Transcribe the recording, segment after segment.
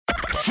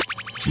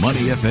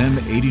Money FM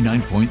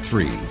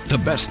 89.3, the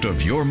best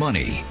of your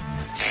money.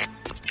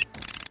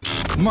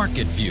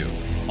 Market View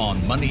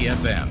on Money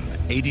FM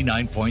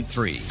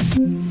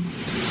 89.3.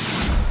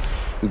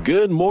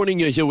 Good morning,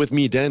 you're here with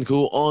me, Dan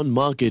Koo, on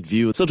Market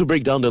View. So to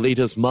break down the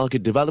latest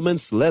market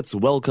developments, let's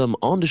welcome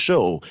on the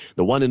show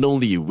the one and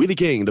only Willie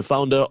King, the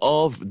founder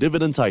of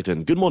Dividend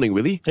Titan. Good morning,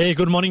 Willie. Hey,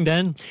 good morning,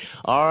 Dan.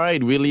 All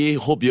right, Willie,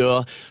 hope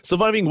you're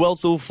surviving well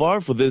so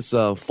far for this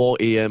 4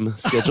 a.m.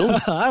 schedule.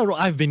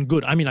 I've been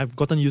good. I mean, I've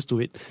gotten used to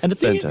it. And the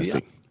thing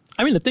Fantastic.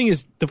 The thing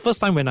is, the first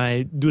time when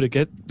I do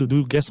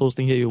guest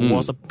hosting here, it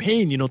was a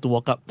pain, to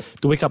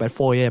wake up at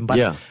 4 a.m. But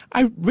Yeah.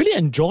 I really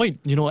enjoyed,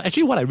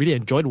 actually what I really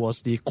enjoyed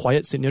was the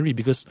quiet scenery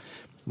because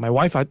my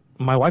wife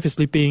is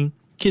sleeping,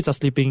 kids are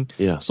sleeping.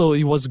 Yeah. So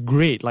it was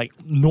great. Like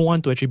no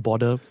one to actually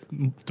bother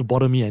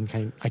me,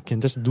 and I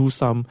can just do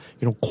some,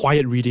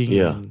 quiet reading.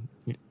 Yeah.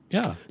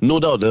 Yeah.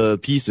 No doubt the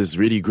piece is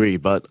really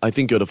great, but I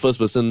think you're the first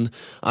person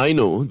I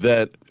know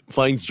that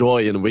finds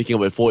joy in waking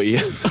up at 4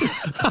 a.m.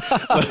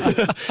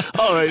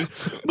 All right.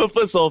 But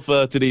first off,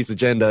 today's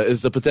agenda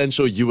is the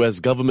potential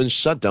U.S. government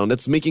shutdown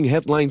that's making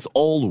headlines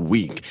all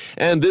week.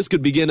 And this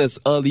could begin as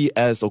early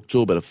as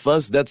October the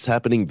 1st. That's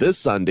happening this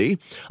Sunday,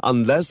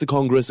 unless the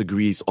Congress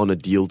agrees on a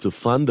deal to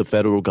fund the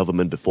federal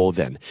government before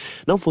then.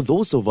 Now, for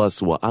those of us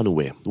who are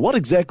unaware, what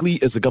exactly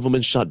is a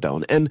government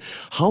shutdown, and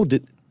how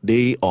did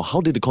the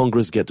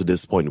Congress get to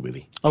this point,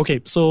 Willie? Okay,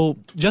 so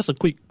just a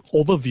quick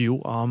overview.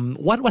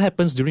 What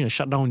happens during a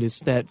shutdown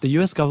is that the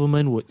U.S.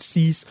 government would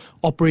cease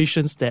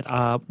operations that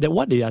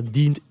what they are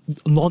deemed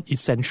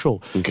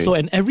non-essential. Okay. So,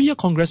 and every year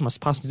Congress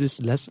must pass this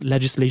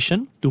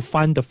legislation to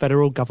fund the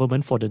federal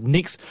government for the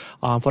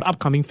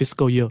upcoming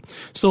fiscal year.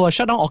 So, a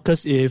shutdown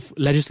occurs if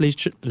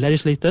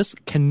legislators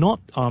cannot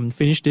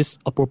finish this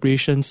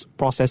appropriations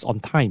process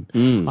on time.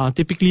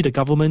 Typically, the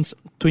government's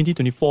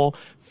 2024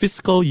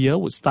 fiscal year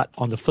would start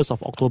on the 1st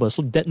of October.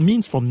 So that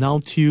means from now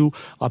till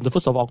the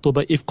 1st of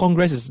October, if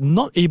Congress is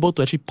not able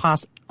to actually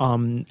pass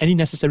any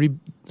necessary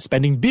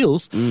spending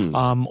bills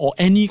or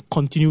any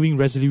continuing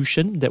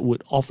resolution that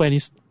would offer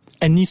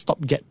any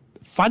stopgap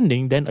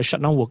funding, then a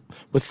shutdown will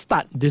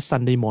start this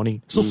Sunday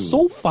morning.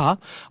 So far,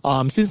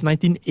 since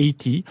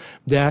 1980,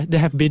 there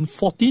have been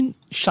 14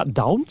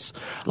 shutdowns,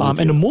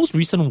 and the most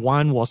recent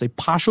one was a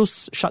partial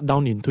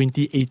shutdown in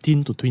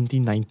 2018 to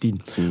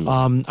 2019.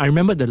 I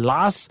remember the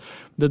last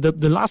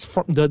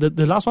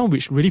one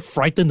which really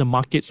frightened the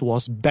markets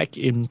was back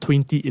in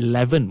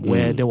 2011,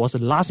 where there was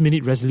a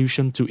last-minute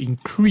resolution to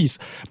increase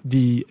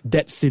the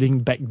debt ceiling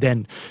back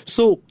then.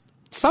 So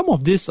some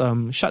of these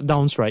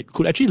shutdowns, right,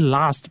 could actually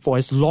last for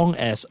as long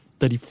as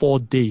 34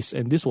 days.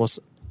 And this was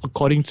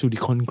according to the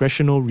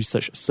Congressional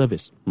Research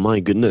Service. My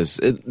goodness.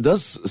 It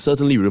does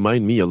certainly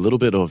remind me a little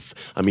bit of,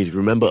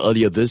 remember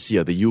earlier this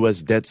year, the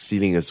US debt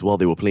ceiling as well.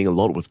 They were playing a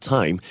lot with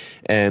time.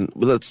 And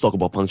let's talk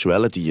about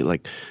punctuality.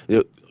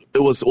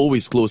 It was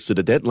always close to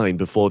the deadline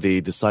before they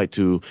decide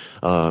to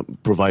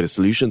provide a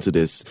solution to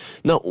this.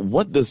 Now,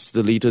 what's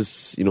the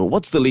latest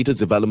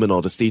development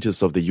or the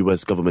status of the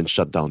U.S. government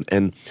shutdown,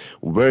 and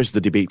where's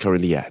the debate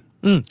currently at?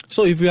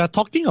 So if we are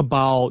talking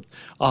about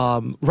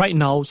right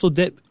now, so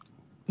that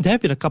there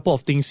have been a couple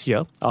of things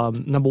here.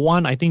 Number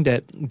one, I think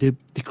that the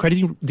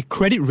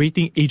credit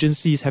rating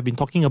agencies have been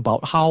talking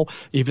about how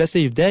if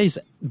there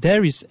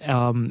is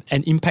an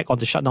impact on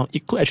the shutdown,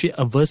 it could actually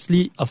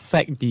adversely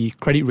affect the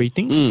credit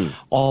ratings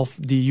of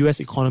the US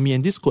economy,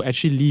 and this could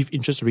actually leave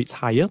interest rates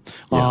higher.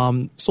 Yeah.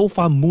 So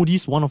far,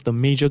 Moody's, one of the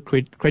major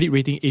credit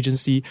rating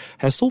agency,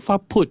 has so far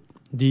put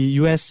the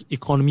US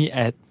economy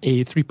at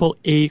a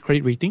AAA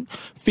credit rating.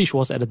 Fitch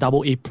was at a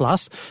AA+.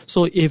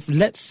 So if,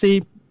 let's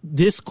say,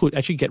 this could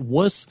actually get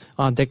worse,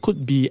 there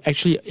could be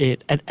actually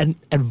an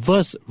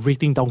adverse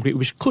rating downgrade,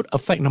 which could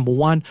affect, number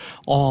one,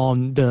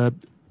 on the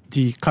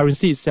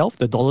currency itself,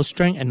 the dollar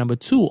strength, and number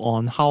two,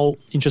 on how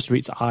interest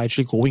rates are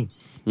actually going.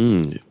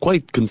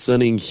 Quite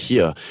concerning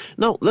here.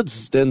 Now,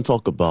 let's then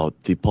talk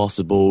about the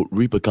possible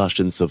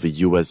repercussions of a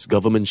U.S.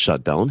 government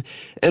shutdown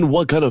and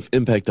what kind of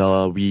impact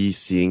are we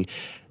seeing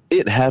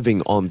it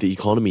having on the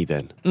economy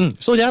then?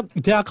 So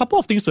there are a couple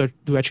of things to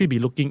actually be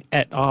looking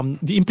at.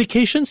 The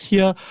implications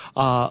here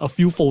are a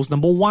few folds.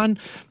 Number one,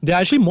 there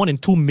are actually more than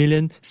 2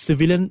 million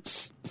civilian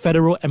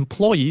federal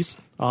employees.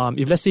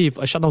 If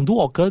a shutdown do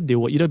occur, they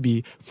will either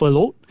be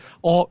furloughed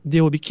or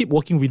they will be keep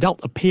working without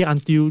a pay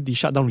until the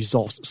shutdown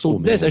resolves. So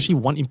there's actually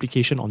one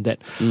implication on that.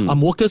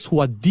 Workers who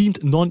are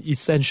deemed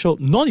non-essential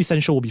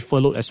will be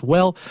furloughed as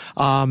well.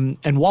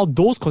 And while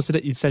those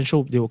considered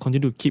essential, they will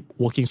continue to keep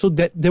working. So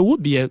that there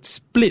would be a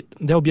split.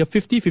 There will be a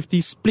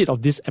 50-50 split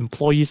of these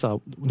employees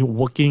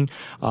working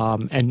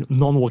and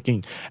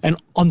non-working. And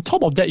on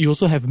top of that, you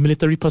also have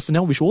military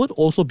personnel, which would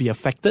also be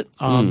affected.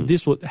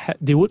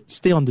 They would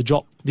stay on the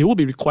job. They will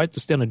be required to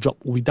stay on a job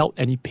without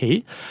any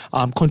pay.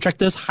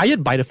 Contractors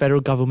hired by the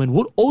federal government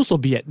would also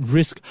be at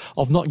risk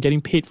of not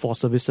getting paid for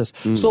services.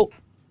 So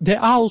there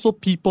are also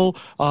people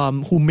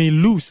who may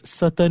lose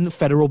certain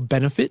federal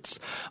benefits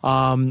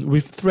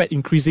with threat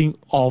increasing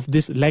of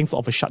this length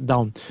of a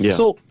shutdown. Yeah.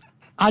 So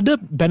other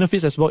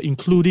benefits as well,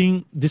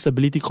 including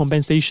disability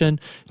compensation,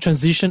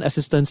 transition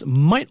assistance,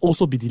 might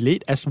also be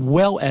delayed, as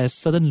well as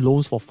certain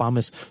loans for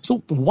farmers.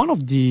 So one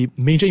of the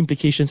major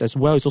implications as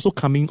well is also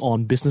coming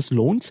on business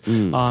loans,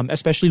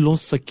 especially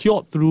loans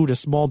secured through the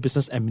Small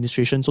Business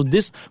Administration. So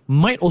this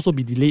might also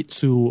be delayed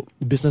to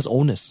business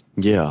owners.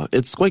 Yeah,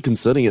 it's quite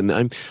concerning,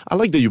 and I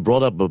like that you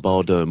brought up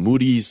about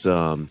Moody's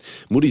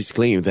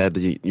claim that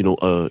the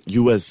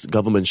U.S.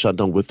 government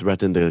shutdown would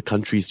threaten the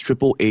country's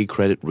AAA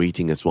credit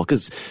rating as well.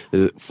 Because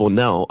for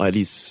now, at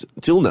least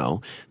till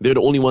now, they're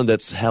the only one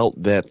that's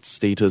held that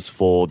status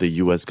for the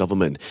U.S.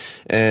 government.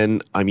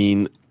 And I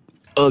mean,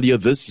 earlier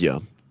this year,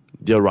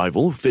 their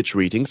rival, Fitch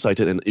Ratings,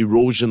 cited an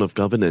erosion of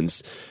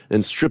governance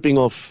and stripping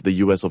off the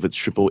U.S. of its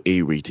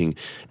AAA rating.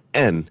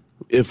 And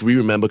if we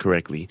remember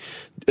correctly,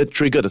 it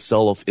triggered a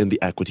sell-off in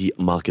the equity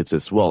markets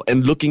as well.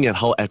 And looking at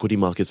how equity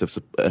markets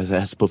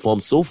has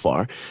performed so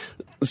far,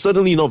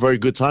 certainly not very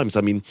good times.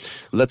 I mean,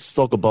 let's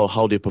talk about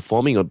how they're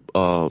performing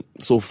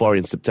so far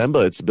in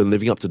September. It's been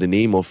living up to the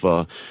name of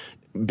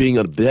being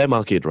a bear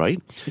market, right?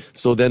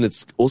 So then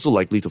it's also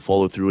likely to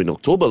follow through in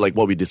October, like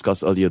what we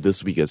discussed earlier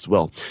this week as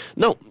well.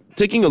 Now,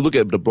 taking a look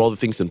at the broader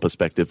things in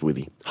perspective,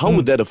 Willie, how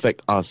would that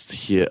affect us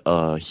here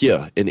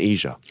in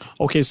Asia?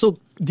 Okay, so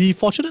the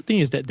fortunate thing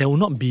is that there will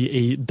not be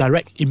a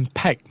direct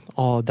impact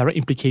or direct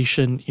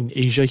implication in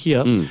Asia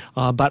here,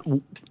 but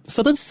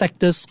certain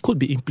sectors could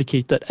be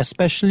implicated,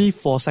 especially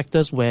for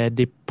sectors where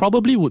they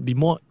probably would be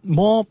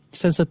more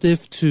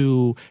sensitive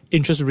to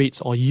interest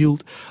rates or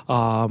yield.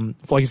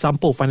 For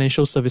example,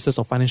 financial services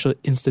or financial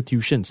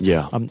institutions.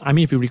 Yeah. I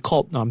mean, if you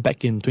recall,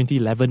 back in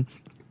 2011,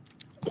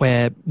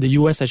 where the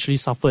US actually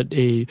suffered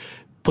a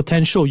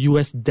potential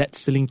US debt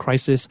ceiling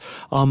crisis,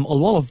 a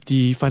lot of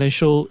the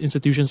financial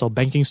institutions or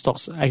banking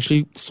stocks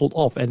actually sold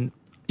off, and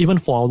even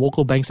for our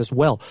local banks as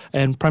well.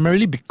 And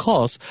primarily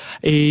because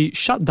a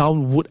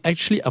shutdown would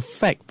actually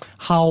affect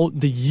how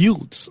the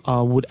yields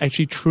would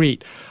actually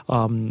trade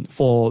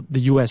for the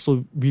US.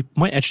 So we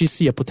might actually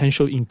see a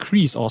potential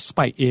increase or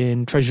spike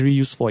in treasury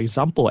use, for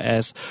example,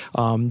 as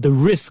the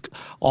risk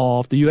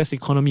of the US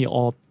economy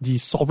or the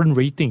sovereign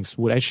ratings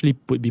would actually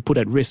be put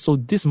at risk. So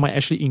this might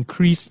actually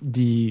increase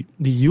the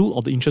yield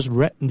of the interest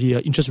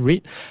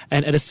rate.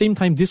 And at the same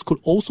time, this could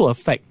also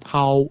affect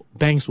how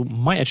banks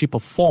might actually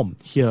perform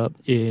here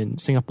in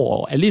Singapore,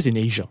 or at least in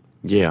Asia.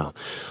 Yeah.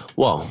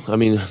 Well, I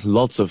mean,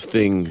 lots of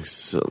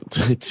things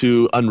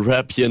to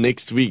unwrap here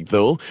next week,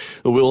 though.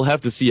 We'll have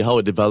to see how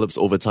it develops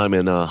over time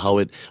and how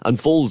it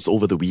unfolds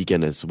over the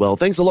weekend as well.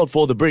 Thanks a lot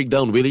for the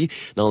breakdown, Willie.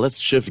 Now let's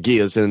shift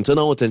gears and turn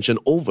our attention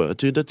over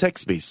to the tech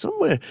space.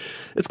 Somewhere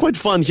it's quite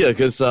fun here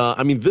because,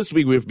 this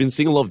week we've been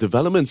seeing a lot of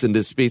developments in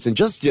this space. And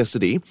just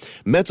yesterday,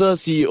 Meta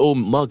CEO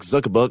Mark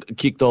Zuckerberg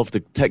kicked off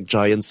the tech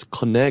giant's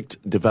Connect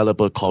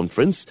Developer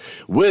Conference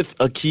with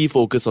a key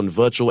focus on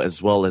virtual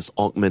as well as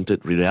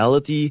augmented reality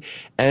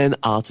and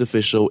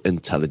artificial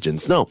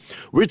intelligence. Now,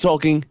 we're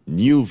talking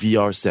new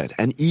VR set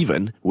and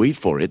even, wait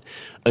for it,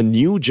 a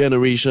new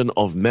generation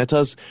of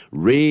Meta's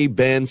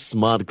Ray-Ban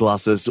smart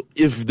glasses.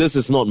 If this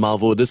is not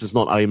Marvel, this is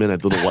not Iron Man, I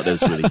don't know what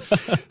else really.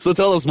 So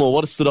tell us more,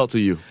 what stood out to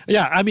you?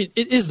 Yeah, I mean,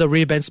 it is the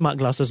Ray-Ban smart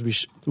glasses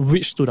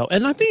which stood out.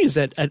 And I think it's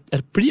at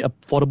a pretty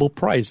affordable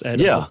price.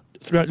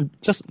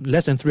 Just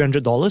less than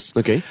 $300.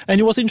 Okay. And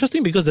it was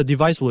interesting because the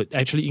device would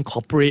actually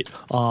incorporate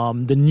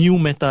the new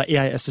Meta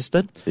AI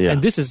assistant. Yeah.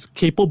 And this is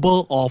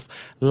capable of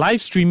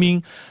live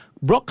streaming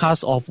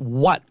broadcasts of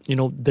what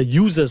the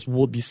users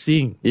would be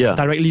seeing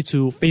directly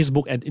to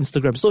Facebook and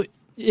Instagram. So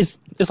it's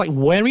like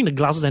wearing the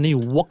glasses and then you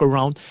walk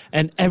around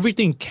and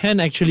everything can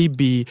actually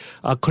be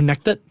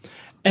connected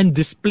and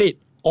displayed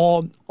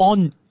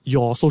on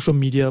your social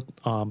media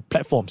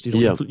platforms,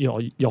 your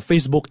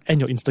Facebook and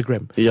your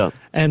Instagram. Yeah.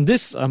 And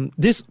this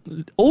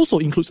also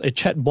includes a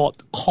chatbot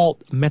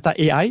called Meta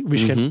AI,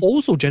 which can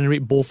also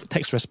generate both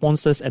text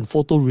responses and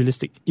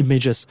photorealistic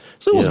images.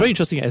 So it was very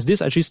interesting as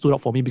this actually stood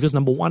out for me because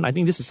number one, I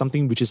think this is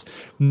something which is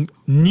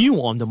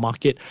new on the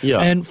market.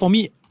 Yeah. And for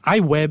me, I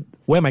wear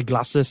my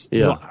glasses.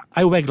 Yeah.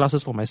 I wear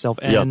glasses for myself,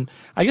 and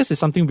I guess it's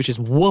something which is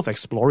worth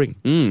exploring.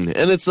 And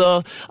it's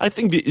I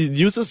think it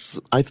uses.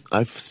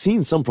 I've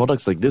seen some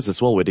products like this as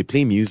well, where they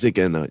play music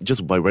and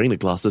just by wearing the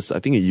glasses, I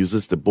think it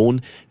uses the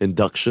bone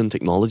induction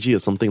technology or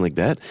something like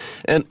that,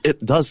 and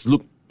it does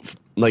look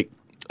like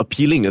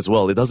appealing as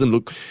well. It doesn't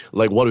look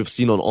like what we've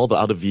seen on all the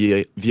other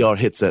VR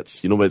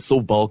headsets, where it's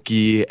so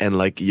bulky and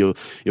like you're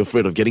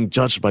afraid of getting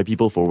judged by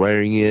people for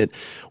wearing it.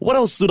 What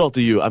else stood out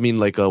to you? I mean,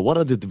 like what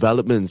are the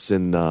developments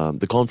in during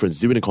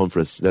the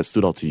conference that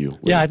stood out to you?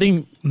 Yeah, I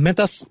think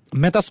Meta's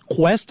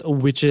Quest,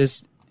 which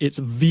is its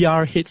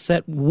VR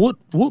headset, would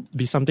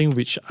be something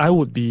which I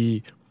would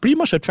be pretty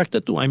much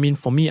attracted to. I mean,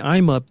 for me,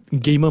 I'm a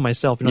gamer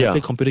myself. I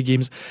play computer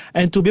games,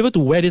 and to be able to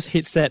wear this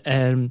headset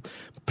and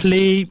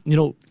play,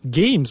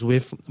 games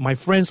with my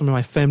friends and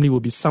my family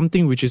would be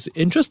something which is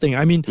interesting.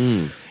 I mean,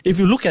 if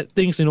you look at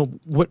things,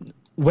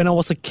 when I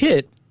was a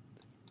kid,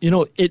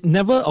 it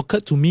never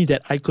occurred to me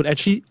that I could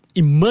actually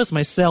immerse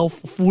myself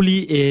fully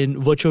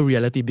in virtual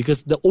reality,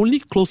 because the only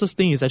closest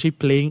thing is actually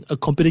playing a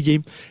computer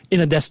game in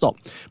a desktop.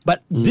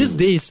 But these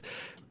days,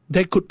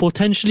 there could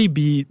potentially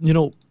be,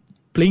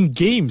 playing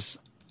games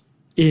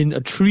in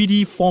a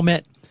 3D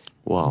format.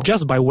 Wow.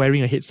 Just by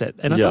wearing a headset.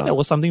 And I thought that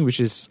was something which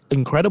is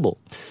incredible.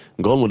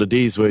 Gone were the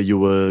days where you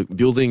were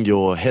building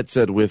your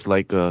headset with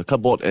like a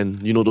cupboard and,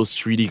 those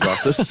 3D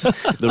glasses,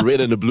 the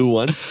red and the blue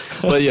ones.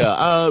 But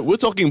we're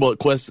talking about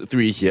Quest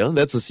 3 here.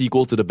 That's a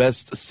sequel to the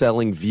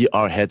best-selling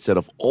VR headset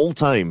of all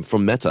time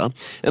from Meta.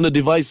 And the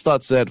device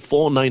starts at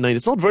 $499.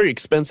 It's not very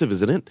expensive,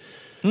 isn't it?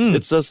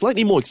 It's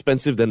slightly more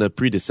expensive than a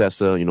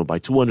predecessor, by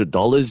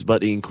 $200,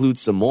 but it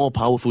includes a more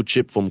powerful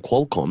chip from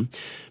Qualcomm,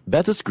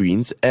 better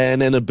screens,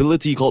 and an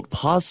ability called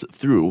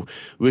pass-through,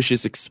 which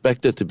is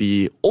expected to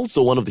be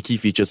also one of the key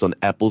features on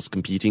Apple's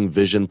competing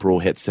Vision Pro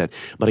headset.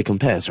 But it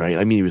compares, right?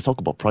 I mean, we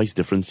talk about price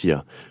difference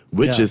here.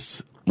 Which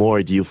is more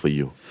ideal for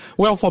you?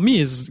 Well, for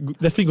me, it's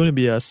definitely going to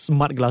be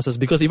smart glasses,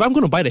 because if I'm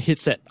going to buy the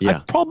headset, I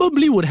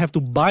probably would have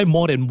to buy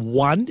more than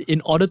one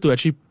in order to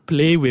actually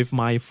play with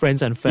my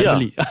friends and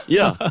family.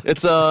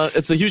 It's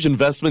a huge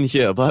investment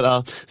here,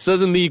 but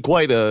certainly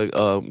quite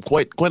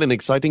an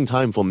exciting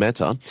time for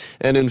Meta.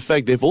 And in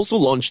fact, they've also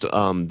launched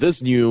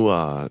this new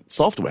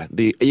software,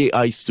 the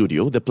AI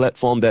Studio, the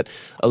platform that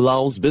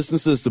allows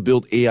businesses to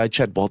build AI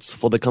chatbots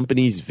for the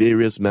company's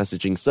various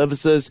messaging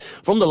services,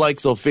 from the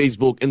likes of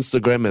Facebook,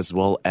 Instagram, as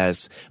well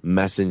as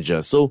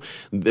Messenger. So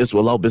this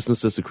will allow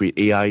businesses to create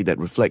AI that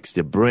reflects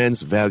their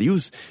brand's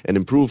values and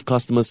improve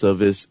customer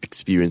service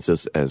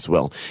experiences as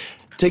well.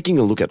 Taking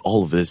a look at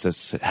all of this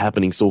that's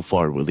happening so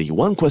far, Willie,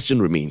 one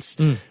question remains.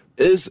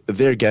 Is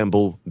their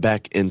gamble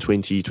back in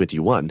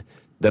 2021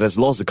 that has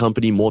lost the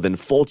company more than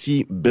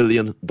 $40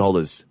 billion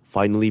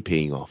finally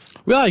paying off?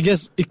 Well, I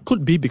guess it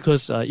could be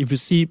because if you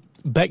see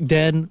back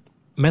then,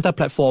 Meta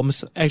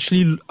platforms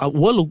actually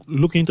were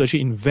looking to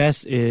actually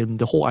invest in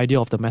the whole idea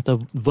of the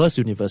metaverse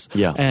universe.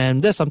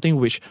 And that's something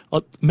which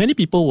many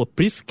people were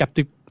pretty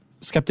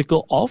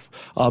skeptical of,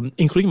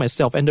 including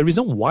myself. And the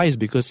reason why is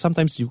because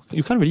sometimes you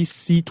can't really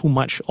see too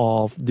much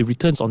of the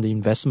returns on the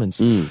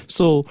investments.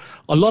 So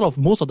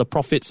most of the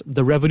profits,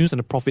 the revenues and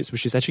the profits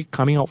which is actually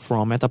coming out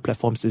from Meta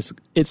platforms,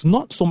 it's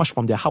not so much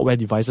from their hardware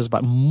devices,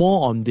 but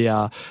more on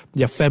their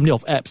family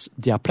of apps,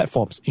 their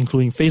platforms,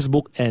 including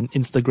Facebook and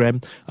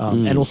Instagram,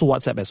 and also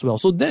WhatsApp as well.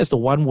 So that's the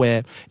one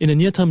where in the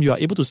near term you are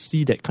able to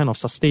see that kind of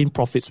sustained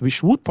profits,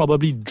 which would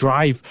probably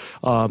drive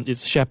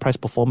its share price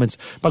performance.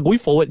 But going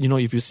forward,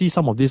 if you see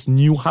some of these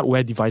new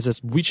hardware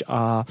devices which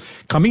are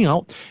coming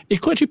out,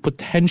 it could actually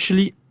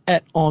potentially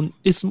add on.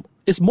 It's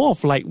more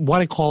of like what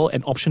I call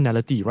an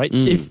optionality, right?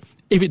 If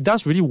it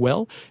does really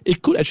well,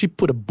 it could actually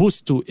put a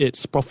boost to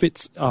its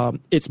profits,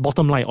 its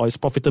bottom line or its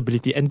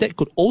profitability, and that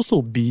could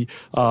also be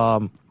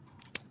a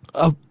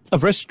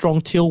very strong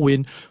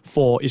tailwind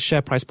for its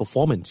share price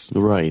performance.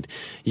 Right.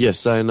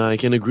 Yes, and I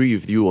can agree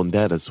with you on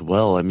that as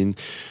well. I mean,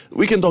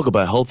 we can talk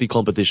about healthy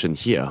competition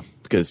here,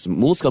 because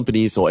most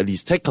companies, or at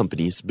least tech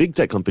companies, big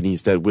tech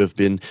companies that we've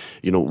been,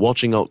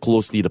 watching out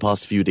closely the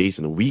past few days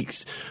and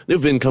weeks,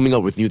 they've been coming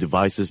up with new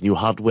devices, new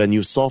hardware,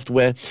 new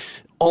software,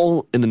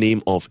 all in the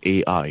name of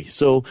AI.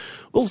 So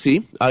we'll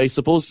see. I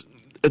suppose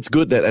it's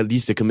good that at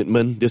least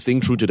they're staying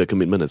true to their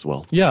commitment as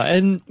well. Yeah,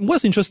 and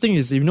what's interesting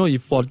is,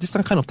 if for this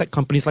kind of tech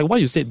companies, like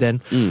what you said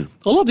then,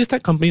 a lot of these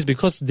tech companies,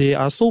 because they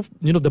are so,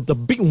 the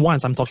big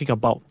ones I'm talking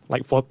about,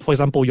 like for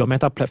example, your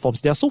Meta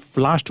platforms, they are so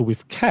flushed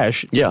with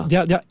cash.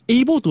 They're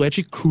able to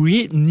actually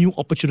create new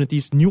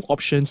opportunities, new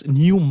options,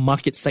 new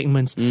market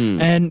segments,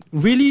 and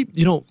really,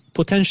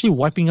 potentially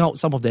wiping out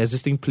some of the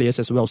existing players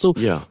as well. So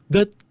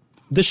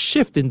the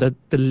shift in the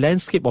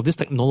landscape of these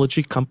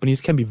technology companies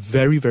can be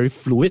very, very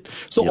fluid.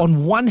 So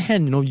on one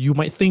hand, you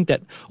might think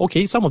that,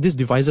 okay, some of these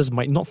devices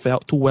might not fare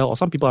out too well, or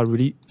some people are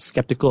really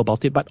skeptical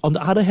about it. But on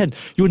the other hand,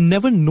 you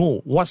never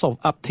know what sort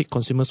of uptake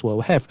consumers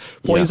will have.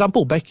 For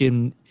example, back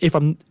in, if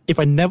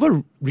I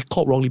never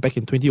recall wrongly, back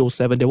in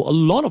 2007, there were a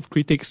lot of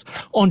critics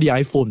on the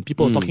iPhone.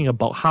 People were talking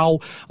about how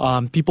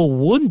people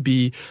wouldn't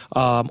be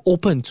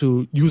open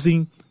to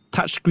using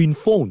touchscreen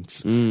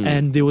phones,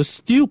 and they will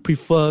still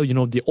prefer,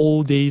 the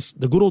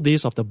good old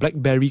days of the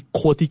BlackBerry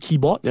QWERTY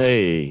keyboards.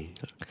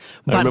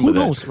 But who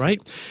knows, right?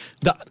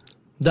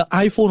 The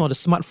iPhone or the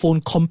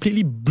smartphone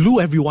completely blew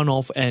everyone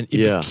off, and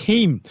it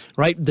became,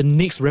 right, the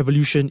next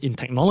revolution in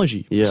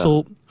technology.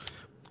 So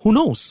who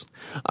knows?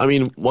 I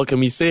mean, what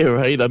can we say,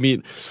 right? I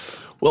mean,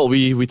 well,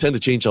 we tend to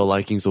change our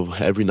likings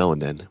every now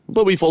and then,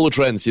 but we follow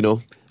trends,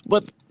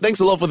 But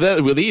thanks a lot for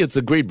that, Willie. It's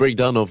a great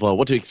breakdown of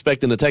what to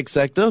expect in the tech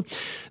sector.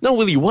 Now,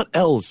 Willie, what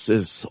else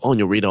is on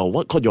your radar?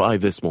 What caught your eye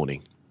this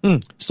morning?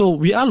 So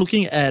we are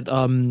looking at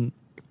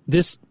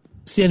this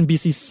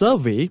CNBC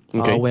survey,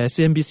 where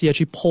CNBC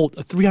actually polled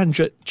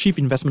 300 chief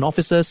investment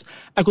officers,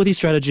 equity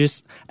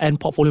strategists, and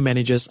portfolio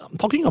managers,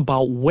 talking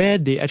about where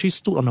they actually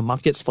stood on the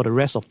markets for the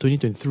rest of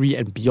 2023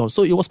 and beyond.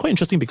 So it was quite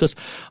interesting because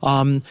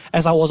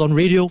as I was on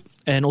radio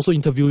and also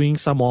interviewing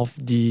some of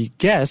the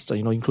guests,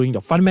 including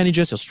the fund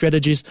managers, your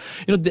strategists,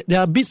 there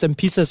are bits and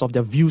pieces of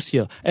their views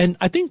here. And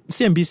I think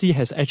CNBC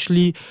has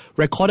actually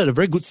recorded a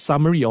very good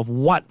summary of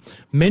what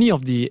many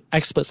of the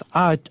experts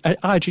are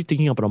actually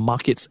thinking about the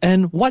markets,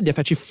 and what they've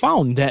actually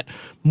found that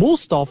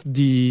most of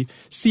the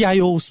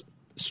CIOs,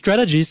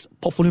 strategists,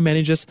 portfolio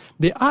managers,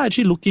 they are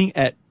actually looking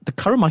at the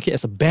current market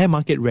as a bear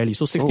market rally.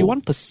 So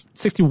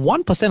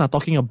 61% are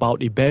talking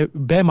about a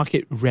bear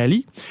market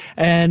rally,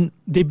 and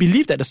they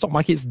believe that the stock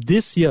markets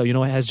this year,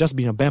 has just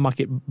been a bear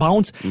market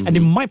bounce, and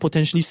they might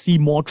potentially see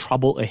more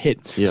trouble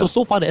ahead. Yeah.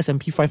 So far the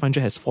S&P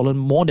 500 has fallen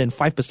more than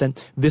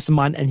 5% this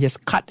month, and he has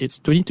cut its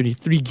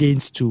 2023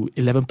 gains to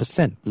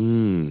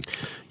 11%.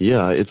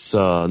 Yeah, it's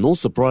no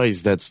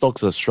surprise that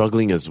stocks are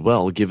struggling as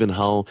well, given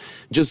how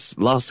just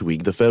last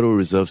week the Federal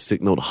Reserve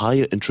signaled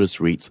higher interest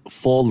rates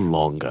for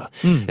longer,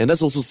 and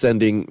that's also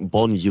sending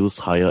bond yields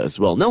higher as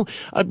well. Now,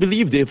 I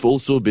believe they've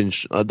also been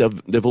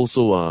they've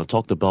also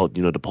talked about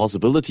the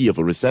possibility of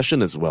a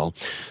recession as well.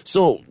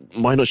 So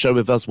why not share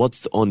with us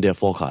what's on their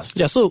forecast?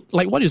 Yeah, so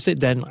like what you said,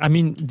 Dan, I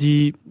mean,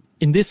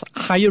 in this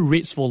higher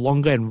rates for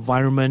longer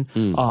environment,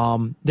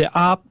 there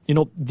are,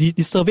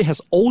 the survey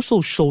has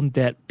also shown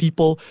that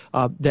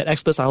that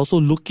experts are also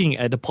looking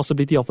at the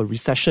possibility of a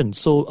recession.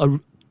 So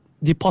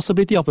the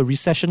possibility of a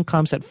recession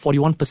comes at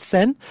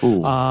 41%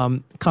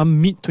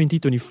 come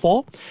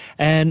mid-2024.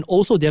 And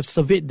also they have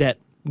surveyed that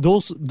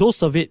those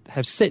surveyed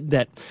have said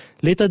that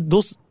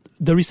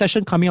the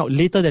recession coming out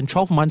later than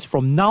 12 months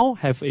from now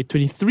have a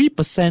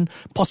 23%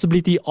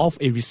 possibility of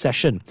a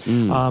recession.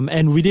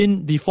 And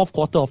within the fourth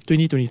quarter of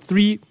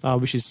 2023,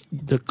 which is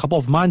the couple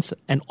of months,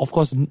 and of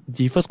course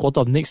the first quarter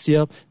of next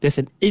year, there's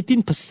an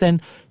 18%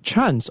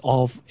 chance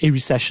of a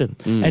recession.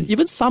 And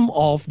even some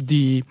of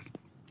the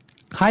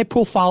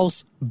high-profile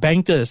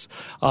bankers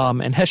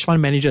and hedge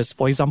fund managers,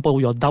 for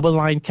example, your Double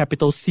Line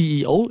Capital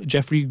CEO,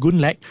 Jeffrey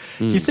Gundlach,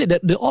 he said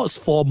that the odds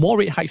for more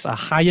rate hikes are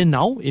higher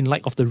now in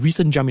light of the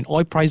recent jump in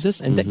oil prices,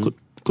 and that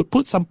could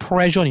put some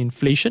pressure on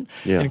inflation,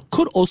 and it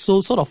could also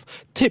sort of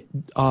tip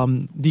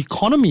the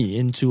economy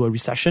into a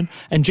recession.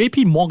 And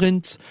JP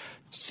Morgan's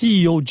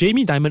CEO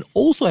Jamie Dimon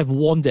also have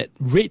warned that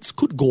rates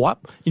could go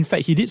up. In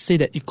fact, he did say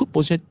that it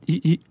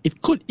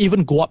could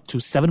even go up to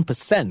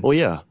 7%. Oh,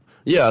 yeah.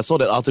 Yeah, I saw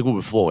that article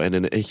before, and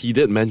then he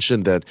did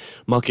mention that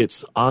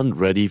markets aren't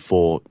ready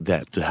for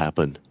that to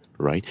happen,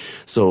 right?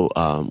 So,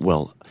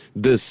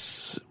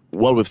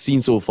 what we've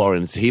seen so far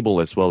in the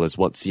table, as well as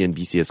what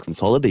CNBC has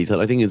consolidated,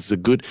 I think it's a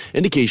good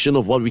indication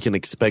of what we can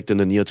expect in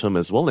the near term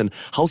as well, and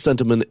how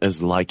sentiment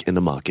is like in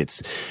the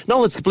markets. Now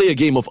let's play a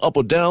game of up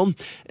or down,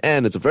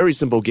 and it's a very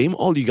simple game.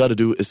 All you got to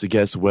do is to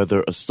guess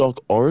whether a stock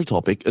or a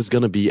topic is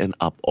going to be an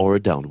up or a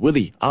down.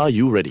 Willie, are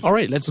you ready? All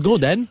right, let's go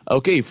then.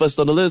 Okay, first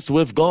on the list,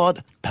 we've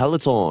got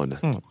Peloton.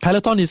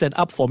 Peloton is an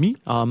up for me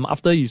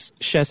after his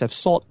shares have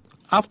soared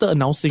after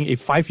announcing a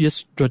 5-year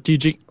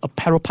strategic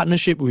apparel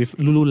partnership with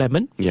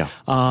Lululemon.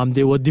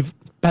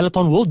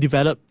 Peloton will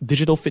develop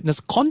digital fitness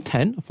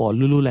content for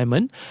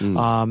Lululemon,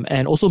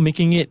 and also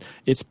making it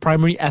its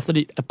primary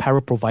athlete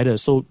apparel provider.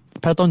 So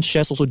Peloton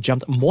shares also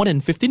jumped more than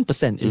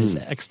 15% in its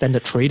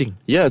extended trading.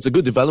 Yeah, it's a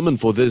good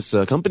development for this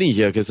company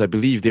here, because I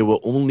believe they were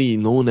only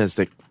known as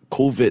the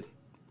COVID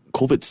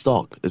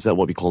stock, is that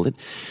what we call it?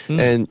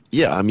 And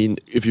yeah, I mean,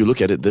 if you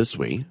look at it this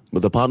way,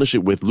 the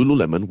partnership with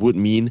Lululemon would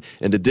mean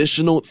an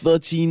additional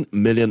 13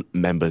 million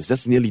members.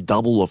 That's nearly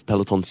double of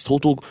Peloton's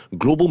total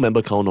global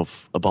member count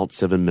of about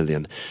 7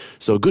 million.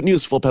 So good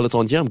news for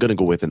Peloton here. I'm going to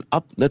go with an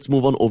up. Let's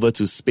move on over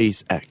to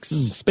SpaceX.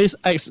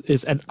 SpaceX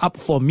is an up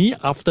for me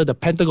after the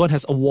Pentagon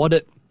has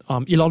awarded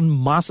Elon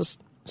Musk's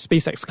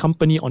SpaceX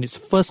company on its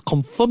first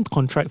confirmed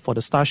contract for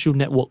the Starship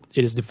network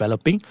it is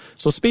developing.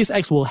 So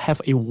SpaceX will have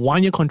a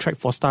 1-year contract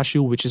for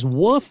Starship, which is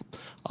worth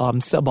about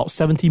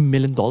 $70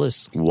 million.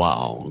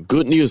 Wow.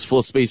 Good news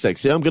for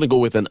SpaceX. Yeah, I'm going to go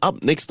with an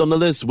up. Next on the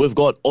list, we've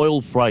got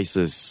oil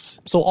prices.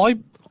 So oil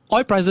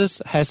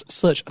prices has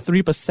surged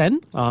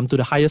 3% to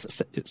the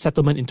highest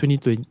settlement in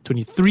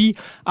 2023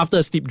 after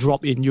a steep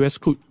drop in US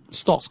crude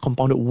stocks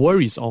compounded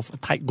worries of a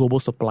tight global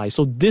supply.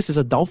 So this is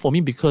a down for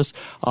me because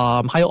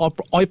higher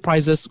oil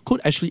prices could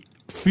actually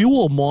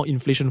fuel more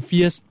inflation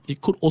fears.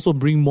 It could also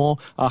bring more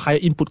higher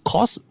input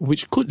costs,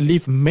 which could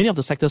leave many of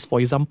the sectors, for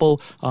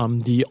example,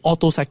 the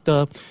auto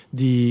sector,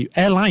 the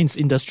airlines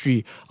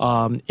industry,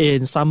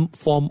 in some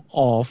form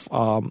of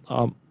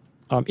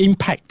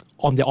impact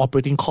on their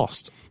operating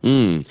costs.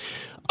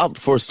 Up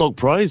for stock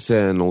price,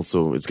 and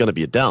also it's going to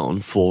be a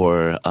down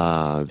for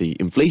the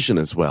inflation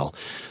as well.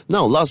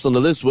 Now, last on the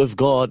list, we've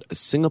got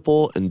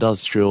Singapore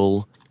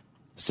industrial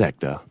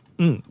sector.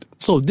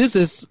 So this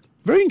is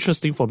very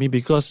interesting for me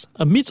because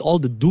amidst all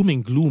the doom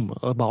and gloom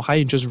about high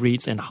interest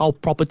rates and how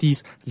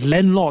properties,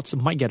 landlords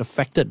might get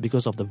affected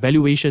because of the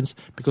valuations,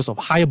 because of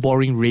higher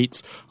borrowing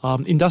rates,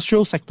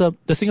 the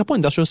Singapore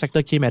industrial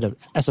sector came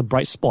as a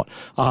bright spot,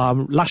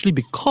 largely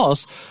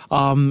because,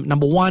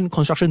 number one,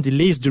 construction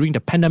delays during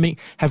the pandemic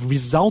have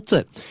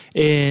resulted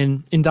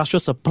in industrial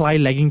supply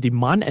lagging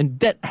demand, and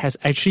that has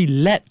actually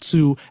led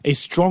to a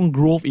strong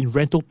growth in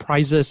rental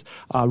prices,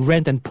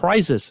 rent and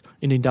prices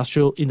in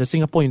the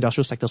Singapore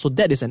industrial sector. So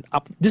that is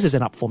this is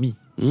an up for me.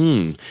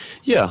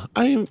 Yeah,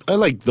 I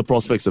like the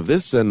prospects of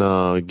this,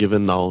 and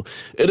given now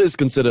it is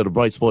considered a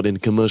bright spot in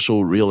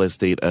commercial real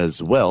estate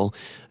as well,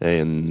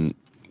 and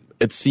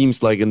it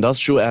seems like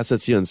industrial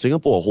assets here in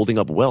Singapore are holding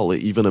up well,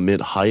 even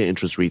amid higher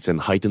interest rates and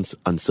heightened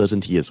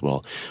uncertainty as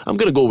well. I'm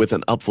going to go with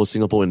an up for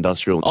Singapore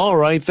industrial. All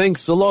right,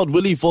 thanks a lot,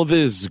 Willie, for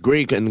this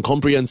great and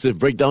comprehensive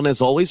breakdown,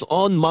 as always,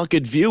 on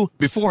Market View.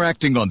 Before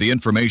acting on the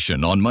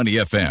information on Money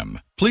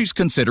FM, please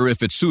consider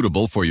if it's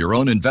suitable for your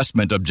own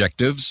investment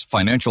objectives,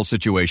 financial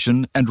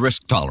situation, and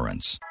risk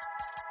tolerance.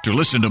 To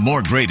listen to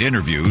more great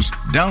interviews,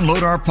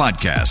 download our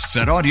podcasts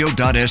at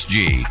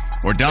audio.sg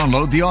or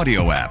download the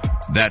audio app.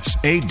 That's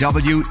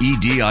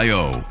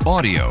AWEDIO,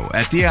 audio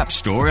at the App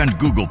Store and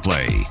Google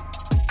Play.